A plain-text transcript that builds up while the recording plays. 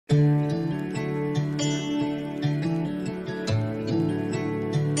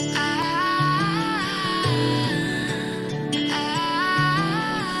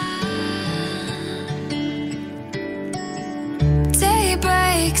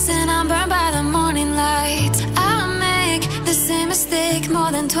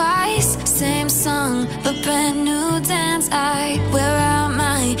inside. We're out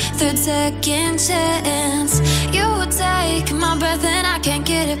my third second chance. You take my breath and I can't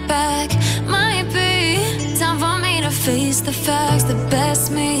get it back. Might be time for me to face the facts. The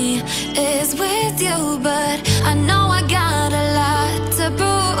best me is with you, but I know I got a lot to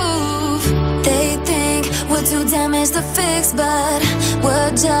prove. They think we're too damaged to fix, but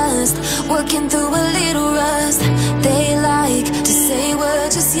we're just working through a little rust. They like to say we're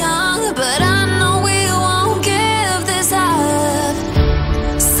just young, but I know we won't give this up.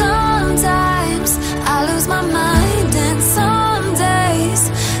 Sometimes I lose my mind, and some days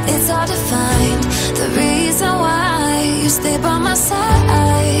it's hard to find the reason why you stay by